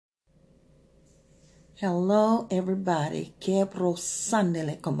Hello, everybody. Kebro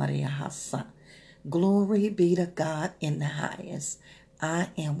Sandele Komaria Hasa. Glory be to God in the highest. I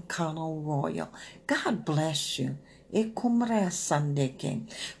am Colonel Royal. God bless you. Ekumra Sandeke.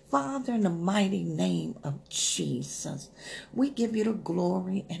 Father, in the mighty name of Jesus, we give you the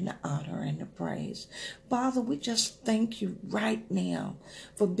glory and the honor and the praise. Father, we just thank you right now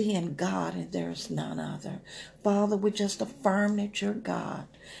for being God and there is none other. Father, we just affirm that you're God.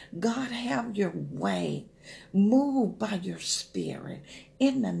 God, have your way. Move by your spirit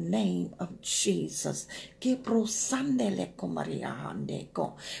in the name of Jesus.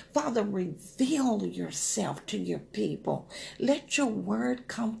 Father, reveal yourself to your people. Let your word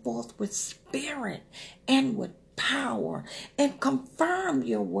come forth with spirit and with power and confirm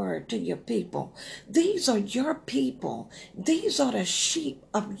your word to your people. These are your people. These are the sheep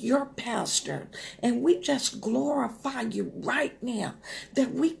of your pastor. And we just glorify you right now,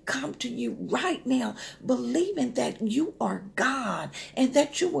 that we come to you right now believing that you are God and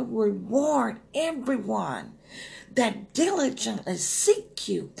that you will reward everyone that diligently seek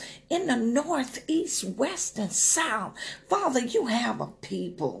you in the north, east, west, and south. Father, you have a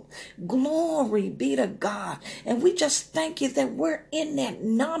people. Glory be to God. And we just thank you that we're in that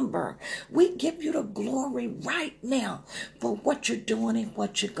number. We give you the glory right now for what you're doing and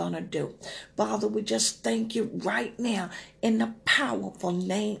what you're going to do. Father, we just thank you right now in the powerful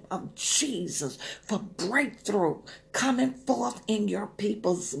name of Jesus for breakthrough coming forth in your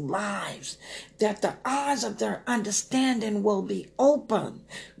people's lives, that the eyes of their understanding will be open.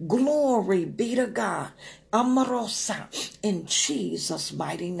 Glory be to God. Amorosa, in Jesus'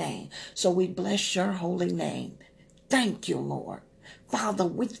 mighty name. So we bless your holy name. Thank you, Lord. Father,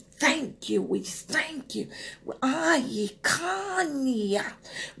 we thank you. We thank you.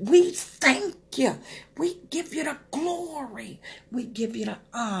 We thank you. We give you the glory. We give you the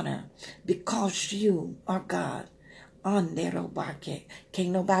honor because you are God. Can't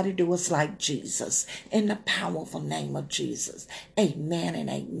nobody do us like Jesus. In the powerful name of Jesus. Amen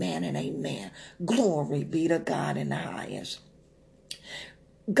and amen and amen. Glory be to God in the highest.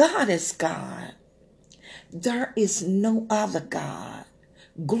 God is God. There is no other God.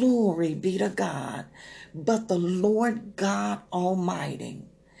 Glory be to God. But the Lord God Almighty,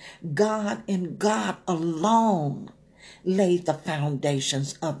 God and God alone laid the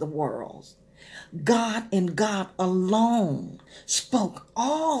foundations of the world. God and God alone spoke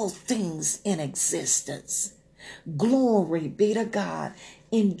all things in existence. Glory be to God.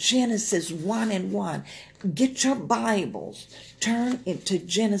 In Genesis 1:1, get your Bibles, turn into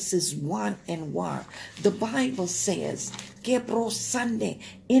Genesis 1:1. The Bible says, Gebro Sunday,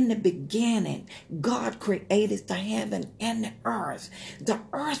 in the beginning, God created the heaven and the earth. The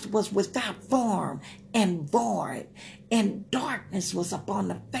earth was without form and void, and darkness was upon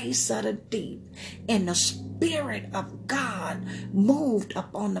the face of the deep, and the Spirit of God moved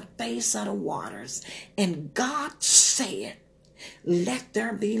upon the face of the waters. And God said, let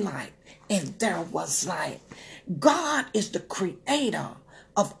there be light, and there was light. God is the creator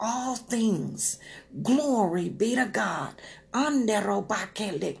of all things. Glory be to God.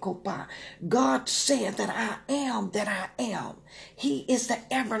 God said that I am that I am. He is the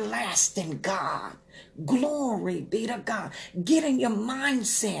everlasting God. Glory be to God. Get in your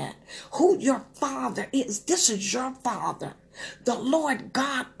mindset who your Father is. This is your Father. The Lord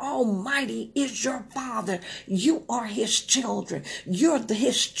God Almighty is your Father. You are his children. You're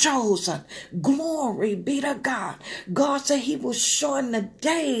his chosen. Glory be to God. God said he will shorten the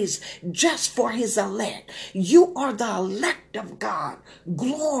days just for his elect. You are the elect of God.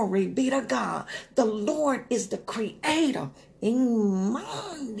 Glory be to God. The Lord is the creator.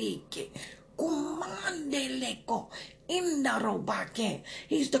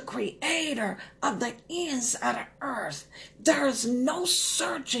 He's the creator of the ends of the earth. There is no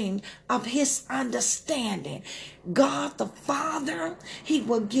searching of his understanding. God the Father, he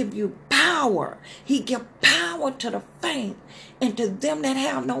will give you power. He give power to the faint, and to them that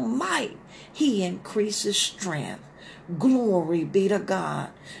have no might, he increases strength. Glory be to God.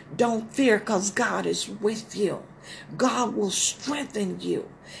 Don't fear, because God is with you. God will strengthen you.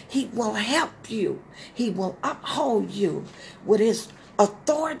 He will help you. He will uphold you with his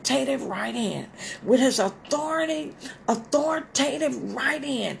authoritative right hand. With his authoritative right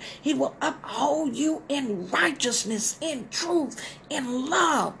hand, he will uphold you in righteousness, in truth, in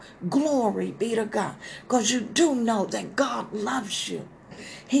love. Glory be to God. Because you do know that God loves you.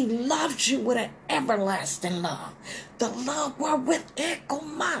 He loves you with an everlasting love. The love wherewith that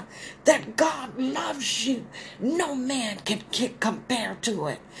God loves you. No man can compare to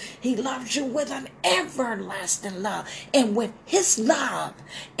it. He loves you with an everlasting love. And with his love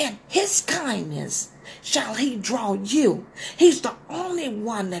and his kindness, shall he draw you. He's the only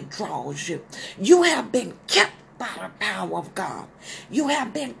one that draws you. You have been kept by the power of God. You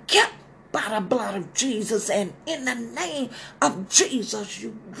have been kept by the blood of Jesus, and in the name of Jesus,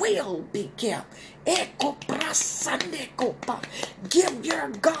 you will be kept. Give your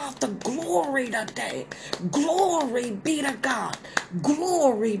God the glory today. Glory be to God.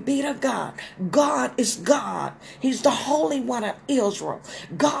 Glory be to God. God is God. He's the Holy One of Israel.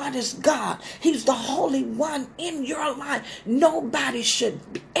 God is God. He's the Holy One in your life. Nobody should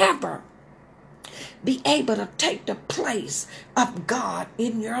ever be able to take the place of God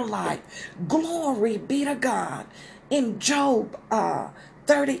in your life. Glory be to God. In Job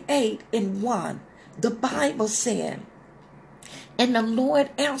 38:1, the Bible said, and the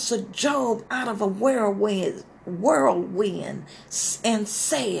Lord answered Job out of a whirlwind and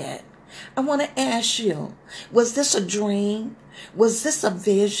said, I want to ask you, was this a dream? Was this a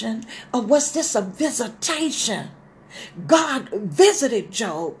vision? Or was this a visitation? God visited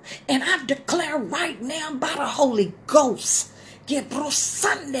Job, and I declare right now by the Holy Ghost,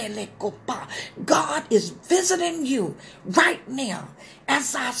 God is visiting you right now.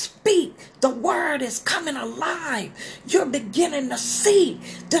 As I speak, the word is coming alive. You're beginning to see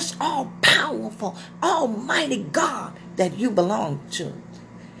this all-powerful, almighty God that you belong to.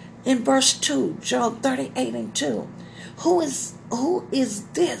 In verse 2, Job 38:2, who is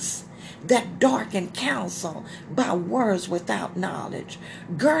this that darken counsel by words without knowledge?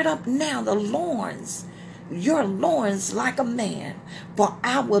 Gird up now the loins, your loins like a man, for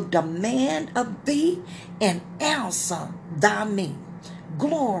I will demand of thee and answer thy me.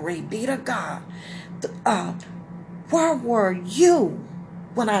 Glory be to God. Where were you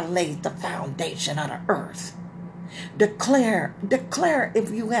when I laid the foundation of the earth? Declare if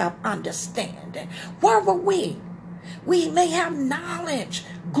you have understanding. Where were we? We may have knowledge.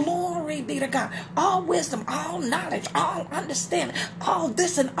 Glory be to God. All wisdom, all knowledge, all understanding, all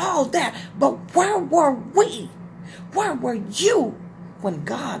this and all that. But where were we? Where were you when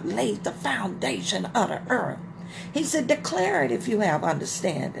God laid the foundation of the earth? He said, declare it if you have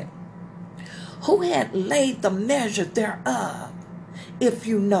understanding. Who had laid the measure thereof, if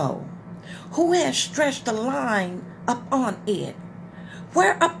you know? Who has stretched the line upon it?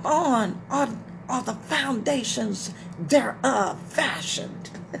 Whereupon are the foundations thereof fashioned?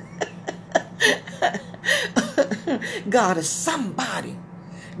 God is somebody.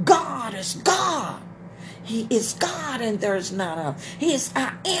 God is God. He is God and there is none of. He is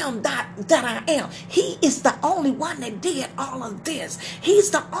I am that I am. He is the only one that did all of this. He's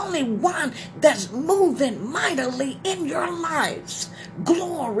the only one that's moving mightily in your lives.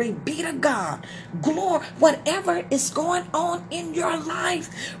 Glory be to God. Glory, whatever is going on in your life,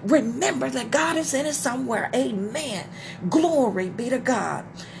 remember that God is in it somewhere. Amen. Glory be to God.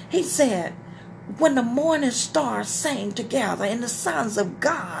 He said, when the morning stars sang together and the sons of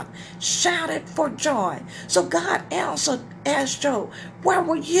God shouted for joy. So God answered, asked Job, where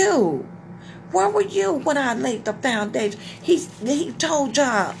were you? Where were you when I laid the foundation? He told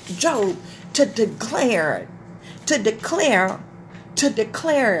Job to declare it. To declare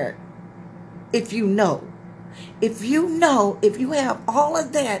it if you know. If you know, if you have all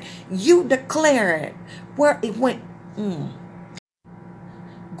of that, you declare it. Where it went.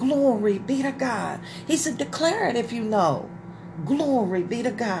 Glory be to God. He said, declare it if you know. Glory be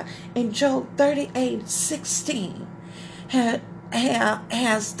to God. In Job 38:16,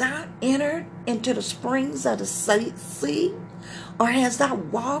 has thou entered into the springs of the sea? Or has thou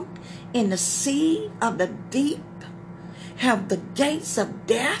walked in the sea of the deep? Have the gates of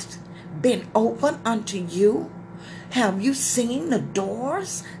death been opened unto you? Have you seen the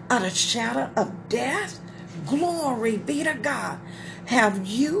doors of the shadow of death? Glory be to God. Have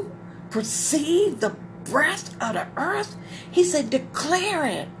you perceived the breadth of the earth? He said, declare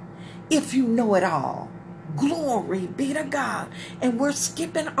it if you know it all. Glory be to God. And we're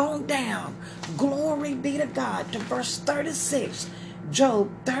skipping on down. Glory be to God to verse 36. Job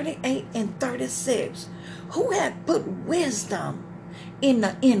 38:36. Who had put wisdom in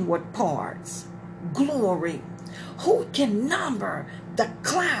the inward parts? Glory. Who can number the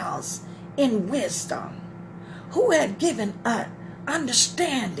clouds in wisdom? Who had given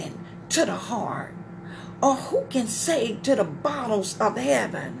understanding to the heart? Or who can say to the bottoms of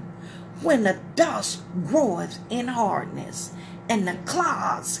heaven, when the dust groweth in hardness, and the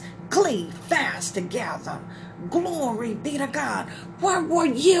clouds cleave fast together? Glory be to God. Where were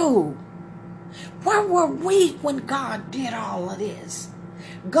you? Where were we when God did all of this?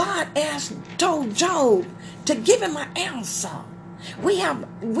 God told Job to give him an answer. We have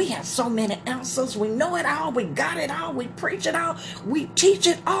so many answers. We know it all. We got it all. We preach it all. We teach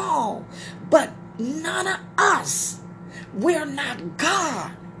it all. But None of us. We're not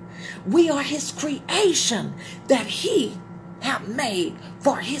God. We are his creation that he have made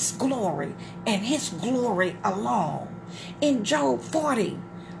for his glory and his glory alone. In Job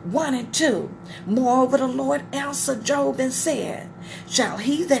 40:1-2, moreover the Lord answered Job and said, shall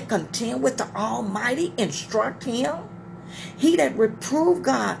he that contend with the Almighty instruct him? He that reprove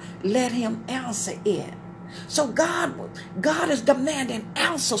God, let him answer it. So God is demanding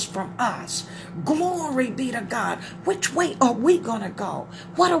answers from us. Glory be to God. Which way are we going to go?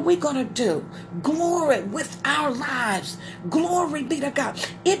 What are we going to do? Glory with our lives. Glory be to God.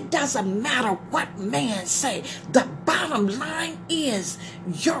 It doesn't matter what man say. The bottom line is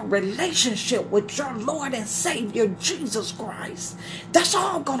your relationship with your Lord and Savior, Jesus Christ. That's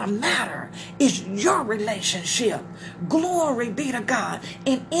all going to matter is your relationship. Glory be to God.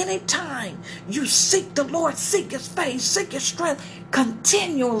 And anytime you seek the Lord, seek his face, seek his strength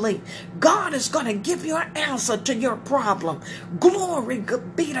continually, God is going to give you an answer to your problem. Glory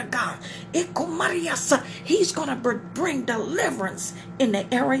be to God. He's going to bring deliverance in the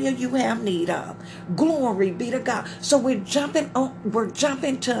area you have need of. Glory be to God. So we're jumping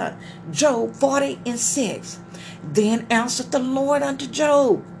to Job 40:6. Then answered the Lord unto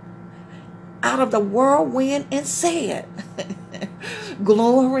Job out of the whirlwind and said,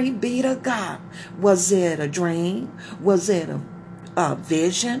 glory be to God. Was it a dream? Was it a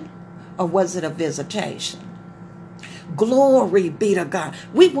vision? Or was it a visitation? Glory be to God.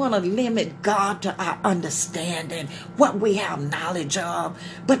 We want to limit God to our understanding, what we have knowledge of.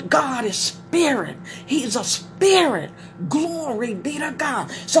 But God is spirit. He's a spirit. Glory be to God.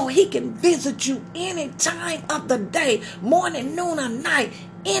 So he can visit you any time of the day, morning, noon, or night.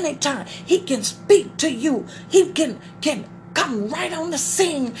 Anytime. He can speak to you. He can come right on the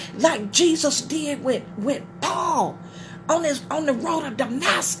scene like Jesus did with Paul. On the road of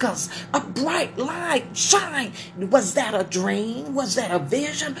Damascus, a bright light shine. Was that a dream? Was that a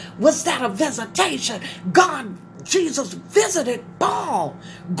vision? Was that a visitation? Jesus visited Paul.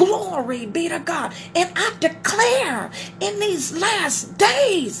 Glory be to God. And I declare in these last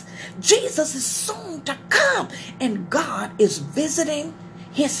days, Jesus is soon to come. And God is visiting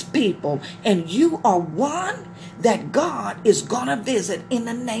his people. And you are one that God is going to visit in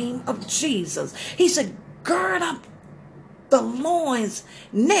the name of Jesus. He said, gird up the loins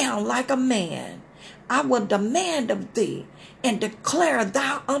now like a man. I will demand of thee and declare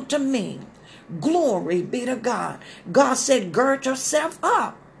thou unto me. Glory be to God. God said, gird yourself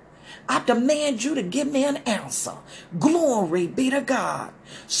up. I demand you to give me an answer. Glory be to God.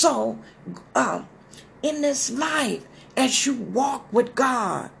 So, in this life, as you walk with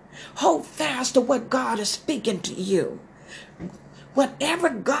God, hold fast to what God is speaking to you. Whatever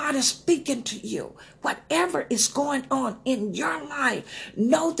God is speaking to you, whatever is going on in your life,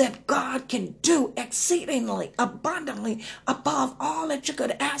 know that God can do exceedingly abundantly above all that you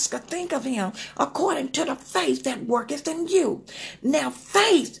could ask or think of him, according to the faith that worketh in you. Now,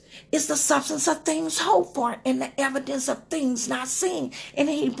 faith is the substance of things hoped for and the evidence of things not seen in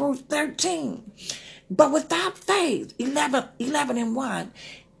Hebrews 13. But without faith, 11:1,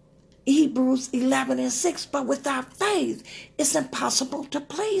 Hebrews 11:6, but without faith, it's impossible to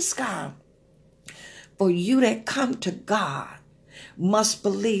please God. For you that come to God must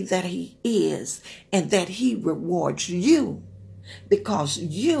believe that he is and that he rewards you because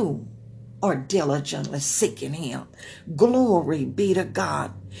you are diligently seeking him. Glory be to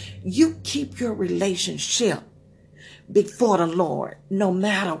God. You keep your relationship before the Lord no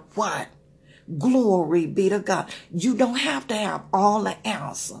matter what. Glory be to God. You don't have to have all the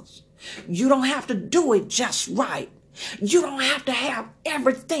answers. You don't have to do it just right. You don't have to have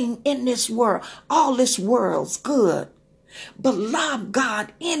everything in this world. All this world's good. But love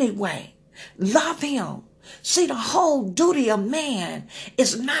God anyway. Love him. See, the whole duty of man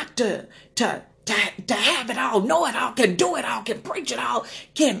is not to have it all, know it all, can do it all, can preach it all,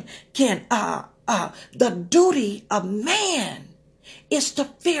 the duty of man is to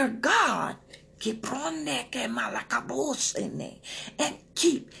fear God and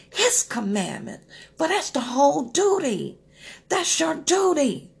keep his commandments. But that's the whole duty. That's your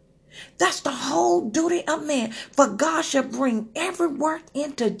duty. That's the whole duty of man. For God shall bring every work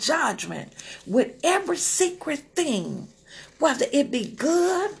into judgment with every secret thing, whether it be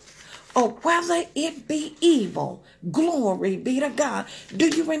good or whether it be evil. Glory be to God.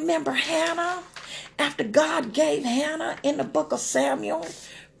 Do you remember Hannah? After God gave Hannah in the book of Samuel,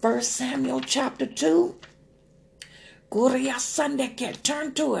 1 Samuel chapter 2.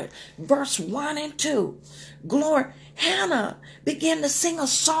 Turn to it. Verse 1 and 2. Glory. Hannah began to sing a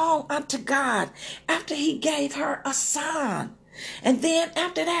song unto God after he gave her a son. And then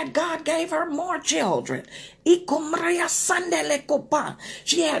after that, God gave her more children. She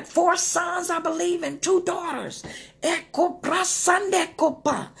had 4 sons, I believe, and 2 daughters.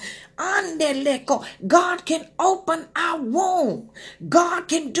 God can open our womb. God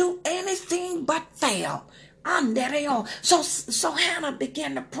can do anything but fail. So Hannah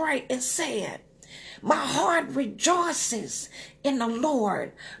began to pray and said, my heart rejoices in the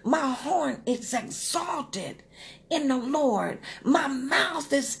Lord. My horn is exalted in the Lord. My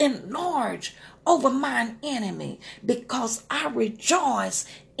mouth is enlarged over mine enemy, because I rejoice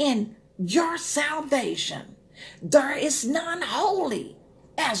in your salvation. There is none holy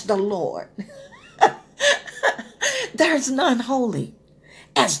as the Lord. There's none holy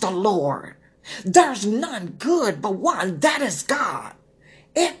as the Lord. There's none good but one, that is God.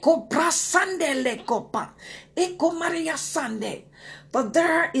 Eko prasande lekopa. Eko Maria Sande. For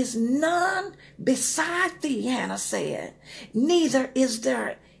there is none beside thee, Hannah said. Neither is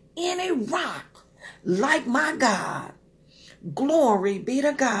there any rock like my God. Glory be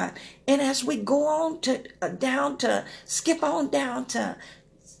to God. And as we go on to skip on down to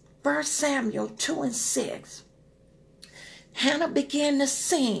 1 Samuel 2 and 6, Hannah began to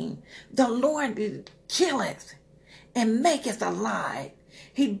sing, the Lord killeth and maketh alive.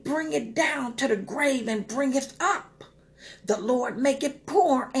 He bringeth down to the grave and bringeth up. The Lord maketh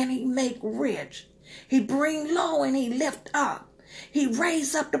poor and he make rich. He bring low and he lift up. He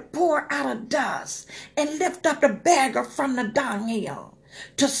raise up the poor out of dust and lift up the beggar from the dunghill,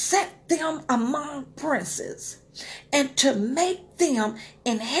 to set them among princes and to make them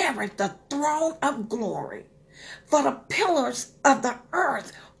inherit the throne of glory. For the pillars of the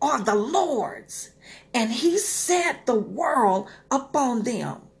earth are the Lord's, and he set the world upon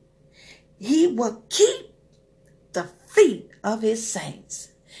them. He will keep the feet of his saints,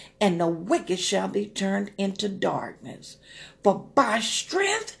 and the wicked shall be turned into darkness. For by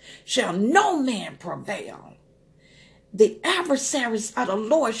strength shall no man prevail. The adversaries of the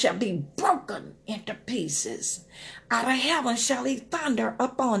Lord shall be broken into pieces. Out of heaven shall he thunder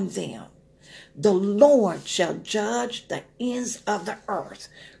upon them. The Lord shall judge the ends of the earth.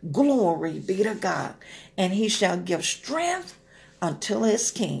 Glory be to God. And he shall give strength unto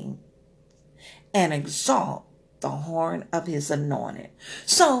his king, and exalt the horn of his anointed.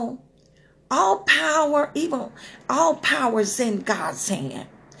 So all power, even all power, is in God's hand.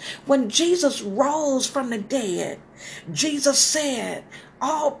 When Jesus rose from the dead, Jesus said,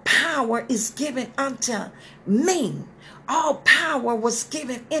 all power is given unto me. All power was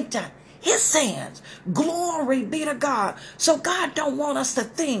given into his hands. Glory be to God. So God don't want us to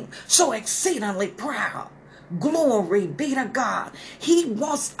think so exceedingly proud. Glory be to God. He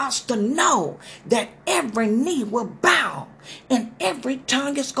wants us to know that every knee will bow and every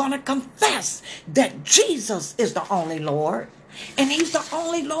tongue is going to confess that Jesus is the only Lord. And he's the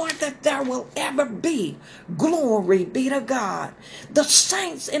only Lord that there will ever be. Glory be to God. The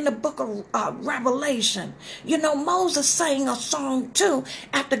saints in the book of Revelation, Moses sang a song too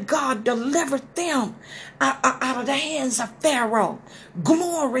after God delivered them out of the hands of Pharaoh.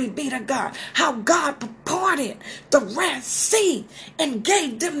 Glory be to God. How God parted the Red Sea and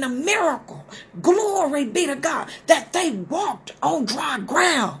gave them the miracle. Glory be to God, that they walked on dry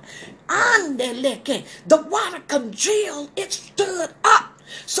ground. The water congealed, it stood up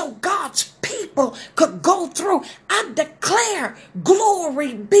so God's people could go through. I declare,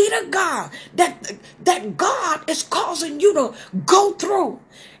 glory be to God, that God is causing you to go through.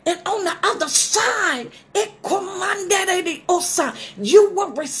 And on the other side, you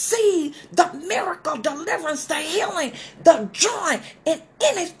will receive the miracle, deliverance, the healing, the joy, and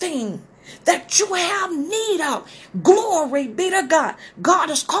anything that you have need of. Glory be to God. God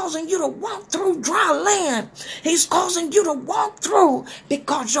is causing you to walk through dry land. He's causing you to walk through,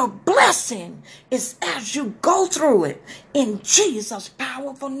 because your blessing is as you go through it, in Jesus'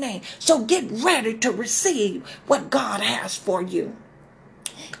 powerful name. So get ready to receive what God has for you.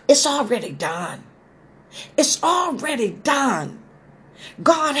 It's already done. It's already done.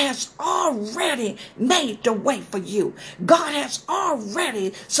 God has already made the way for you. God has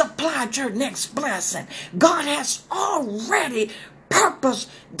already supplied your next blessing. God has already purposed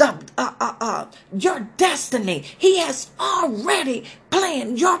your destiny. He has already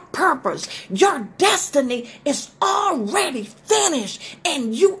planned your purpose. Your destiny is already finished,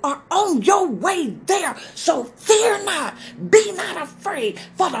 and you are on your way there. So fear not, be not afraid,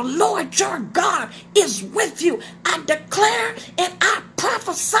 for the Lord your God is with you. I declare and I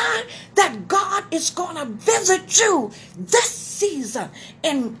prophesy that God is going to visit you this season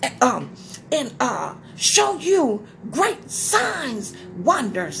and show you great signs,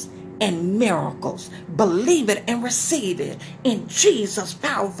 wonders, and miracles. Believe it and receive it in Jesus'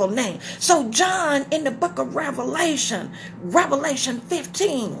 powerful name. So John in the book of Revelation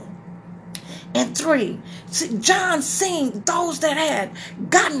 15:3, John seen those that had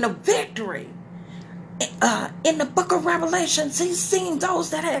gotten the victory. In the book of Revelations, he's seen those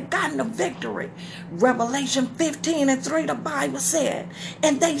that had gotten the victory. Revelation 15:3, the Bible said,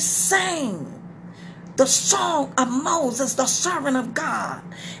 and they sang the song of Moses, the servant of God,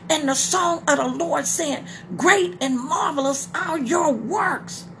 and the song of the Lord, saying, great and marvelous are your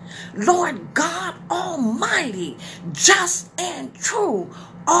works, Lord God Almighty. Just and true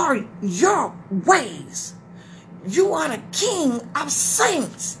are your ways. You are the King of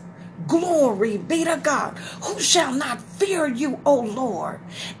saints. Glory be to God. Who shall not fear you, O Lord,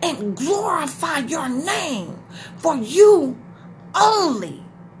 and glorify your name? For you only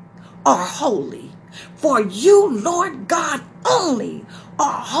are holy. For you, Lord God, only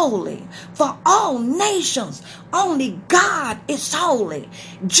are holy. For all nations, only God is holy.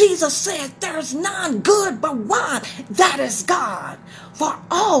 Jesus said there is none good but one, that is God. For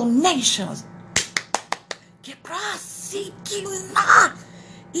all nations,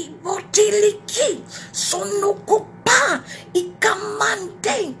 ibotiliki sonukupa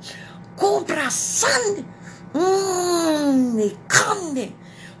ikamande cobra sand nikande.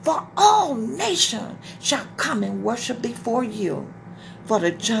 For all nations shall come and worship before you, for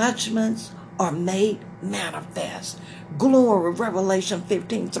the judgments are made manifest. Glory, Revelation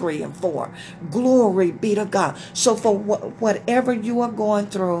 15:3-4. Glory be to God. So for whatever you are going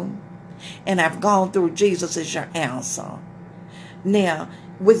through, and I've gone through, Jesus is your answer. Now,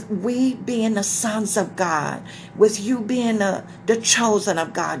 with we being the sons of God, with you being the chosen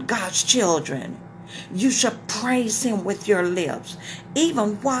of God, God's children, you should praise him with your lips,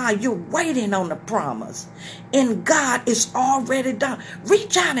 even while you're waiting on the promise. And God is already done.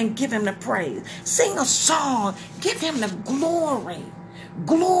 Reach out and give him the praise. Sing a song. Give him the glory.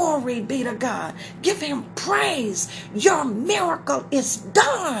 Glory be to God. Give him praise. Your miracle is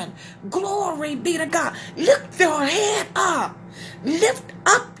done. Glory be to God. Lift your head up. Lift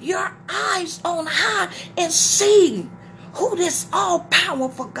up your eyes on high and see who this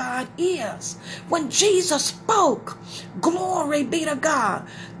all-powerful God is. When Jesus spoke, glory be to God,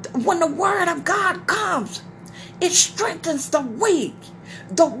 when the word of God comes, it strengthens the weak.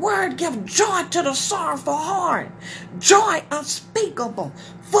 The word gives joy to the sorrowful heart, joy unspeakable,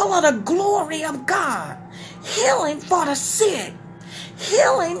 full of the glory of God, healing for the sick.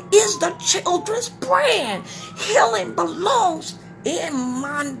 Healing is the children's bread. Healing belongs in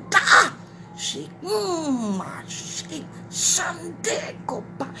Manda.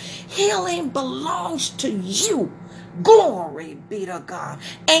 Healing belongs to you. Glory be to God.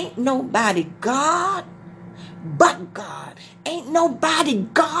 Ain't nobody God but God. Ain't nobody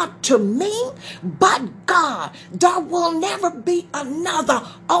God to me but God. There will never be another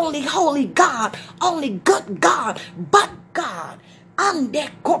only holy God, only good God but God.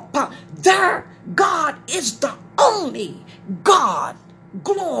 Their God is the only God.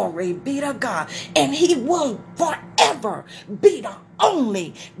 Glory be to God. And he will forever be the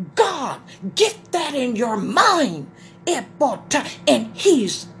only God. Get that in your mind. And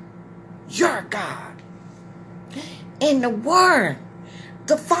he's your God. In the word,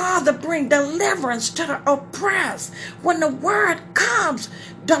 the Father brings deliverance to the oppressed. When the word comes,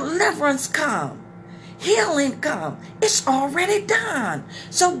 deliverance comes. Healing comes. It's already done.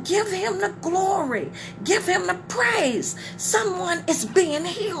 So give him the glory. Give him the praise. Someone is being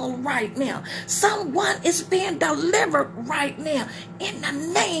healed right now. Someone is being delivered right now. In the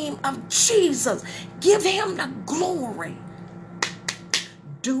name of Jesus, give him the glory.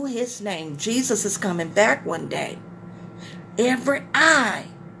 Do his name. Jesus is coming back one day. Every eye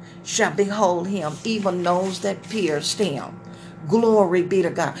shall behold him, even those that pierced him. Glory be to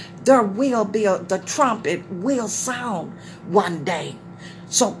God. There will be the trumpet will sound one day.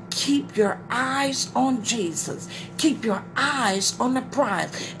 So keep your eyes on Jesus. Keep your eyes on the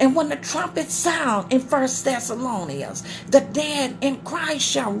prize. And when the trumpet sound in 1 Thessalonians, the dead in Christ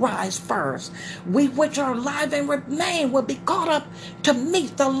shall rise first. We which are alive and remain will be caught up to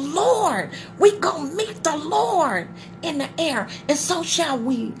meet the Lord. We gonna meet the Lord in the air. And so shall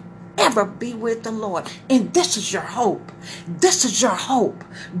we ever be with the Lord. And this is your hope. This is your hope.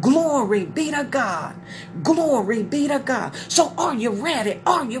 Glory be to God. Glory be to God. So are you ready?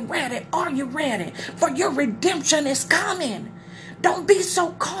 Are you ready? Are you ready? For your redemption is coming. Don't be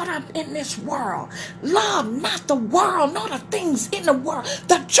so caught up in this world. Love not the world, nor the things in the world.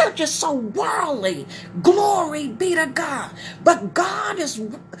 The church is so worldly. Glory be to God. But God is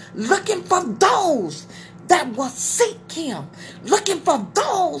looking for those that will seek him. Looking for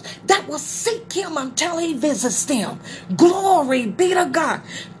those that will seek him until he visits them. Glory be to God.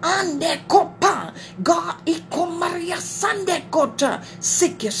 Ande kopa. God, ikomaria sande kota.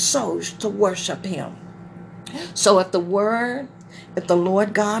 Seek your souls to worship him. So if the Lord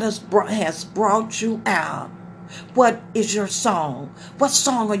God has brought you out, what is your song? What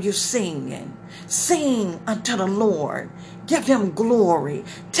song are you singing? Sing unto the Lord. Give him glory.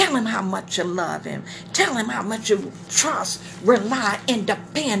 Tell him how much you love him. Tell him how much you trust, rely, and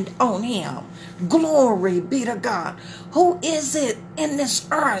depend on him. Glory be to God. Who is it in this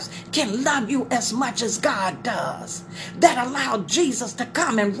earth can love you as much as God does? That allowed Jesus to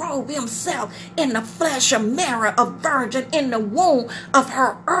come and robe himself in the flesh of Mary, a virgin in the womb of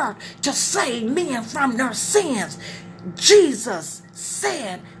her earth, to save men from their sins. Jesus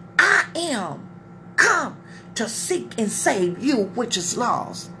said, I am come to seek and save you which is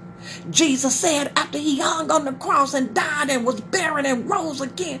lost. Jesus said after he hung on the cross and died and was buried and rose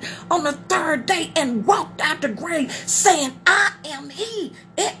again on the third day and walked out the grave, saying, I am he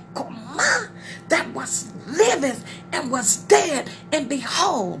that was liveth and was dead, and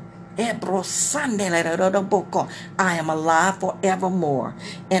behold, I am alive forevermore,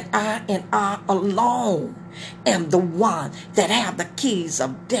 and I alone am the one that have the keys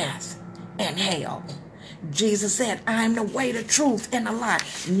of death and hell. Jesus said, I am the way, the truth, and the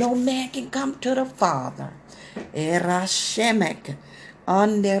life. No man can come to the Father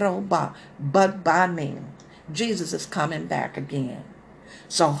but by me. Jesus is coming back again.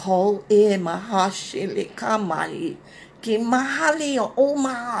 So hold in mahashili kamai ki mahali o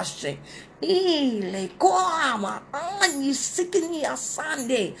mahashi ile koama ani sikini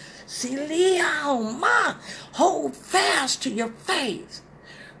asande silia ma. Hold fast to your faith.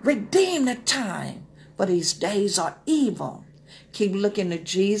 Redeem the time, for these days are evil. Keep looking to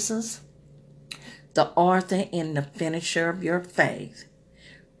Jesus, the author and the finisher of your faith.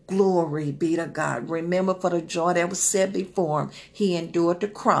 Glory be to God. Remember, for the joy that was set before him, he endured the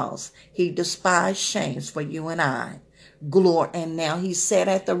cross. He despised shames for you and I. Glory. And now he sat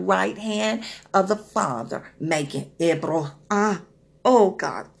at the right hand of the Father, making Ebro. Oh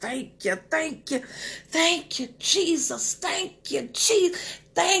God, thank you, Jesus, thank you, Jesus.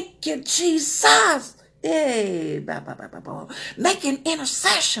 Hey, making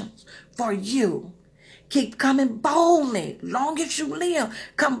intercessions for you. Keep coming boldly, long as you live.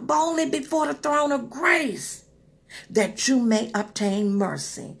 Come boldly before the throne of grace, that you may obtain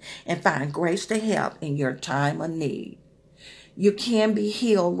mercy and find grace to help in your time of need. You can be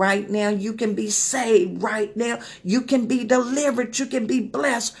healed right now. You can be saved right now. You can be delivered. You can be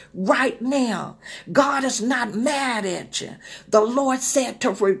blessed right now. God is not mad at you. The Lord said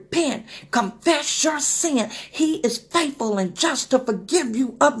to repent, confess your sin. He is faithful and just to forgive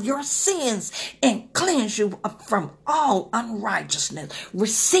you of your sins and cleanse you from all unrighteousness.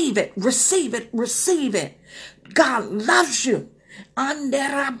 Receive it, receive it, receive it. God loves you. But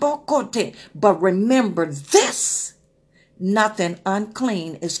remember this. Nothing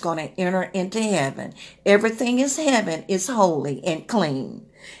unclean is going to enter into heaven. Everything in heaven is holy and clean.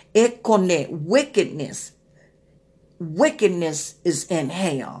 Wickedness is in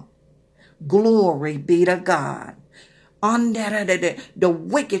hell. Glory be to God. The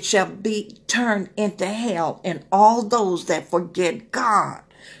wicked shall be turned into hell, and all those that forget God.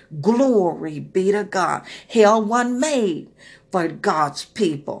 Glory be to God. Hell wasn't made for God's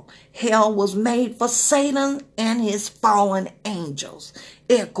people. Hell was made for Satan and his fallen angels.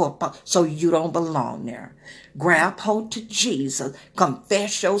 So you don't belong there. Grab hold to Jesus,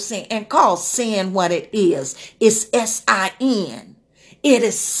 confess your sin, and call sin what it is. It's sin. It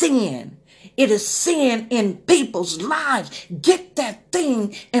is sin. It is sin in people's lives. Get that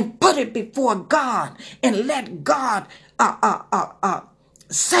thing and put it before God and let God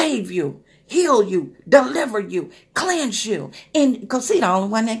save you, heal you, deliver you, cleanse you. And because he's the only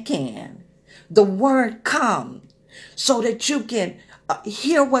one that can. The word come so that you can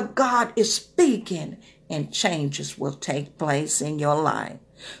hear what God is speaking, and changes will take place in your life.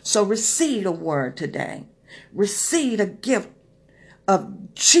 So receive the word today. Receive the gift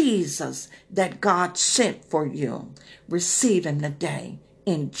of Jesus that God sent for you. Receive him today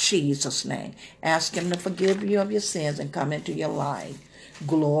in Jesus' name. Ask him to forgive you of your sins and come into your life.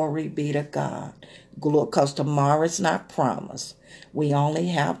 Glory be to God. Because tomorrow is not promised. We only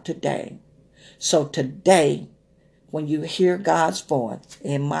have today. So today, when you hear God's voice,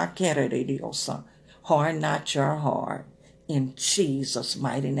 harden not your heart. In Jesus'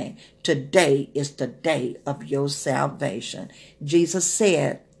 mighty name. Today is the day of your salvation. Jesus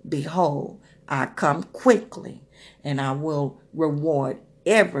said, behold, I come quickly, and I will reward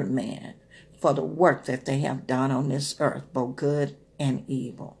every man for the work that they have done on this earth, both good and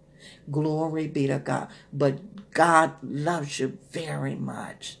evil. Glory be to God. But God loves you very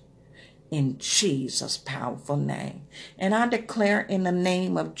much. In Jesus' powerful name. And I declare in the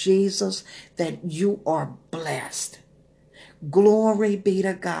name of Jesus that you are blessed. Glory be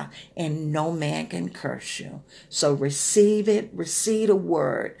to God. And no man can curse you. So receive it. Receive the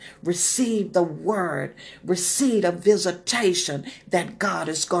word. Receive the word. Receive a visitation that God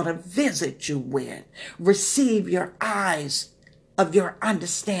is going to visit you with. Receive your eyes of your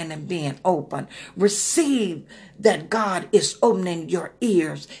understanding being open. Receive that God is opening your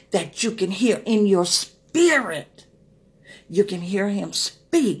ears, that you can hear in your spirit. You can hear him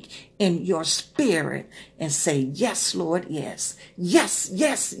speak in your spirit and say, yes, Lord, yes. Yes,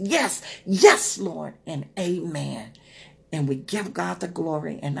 yes, yes, yes, Lord, and amen. And we give God the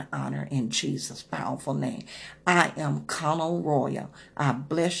glory and the honor in Jesus' powerful name. I am Connell Royal. I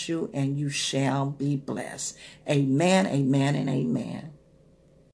bless you and you shall be blessed. Amen, amen, and amen.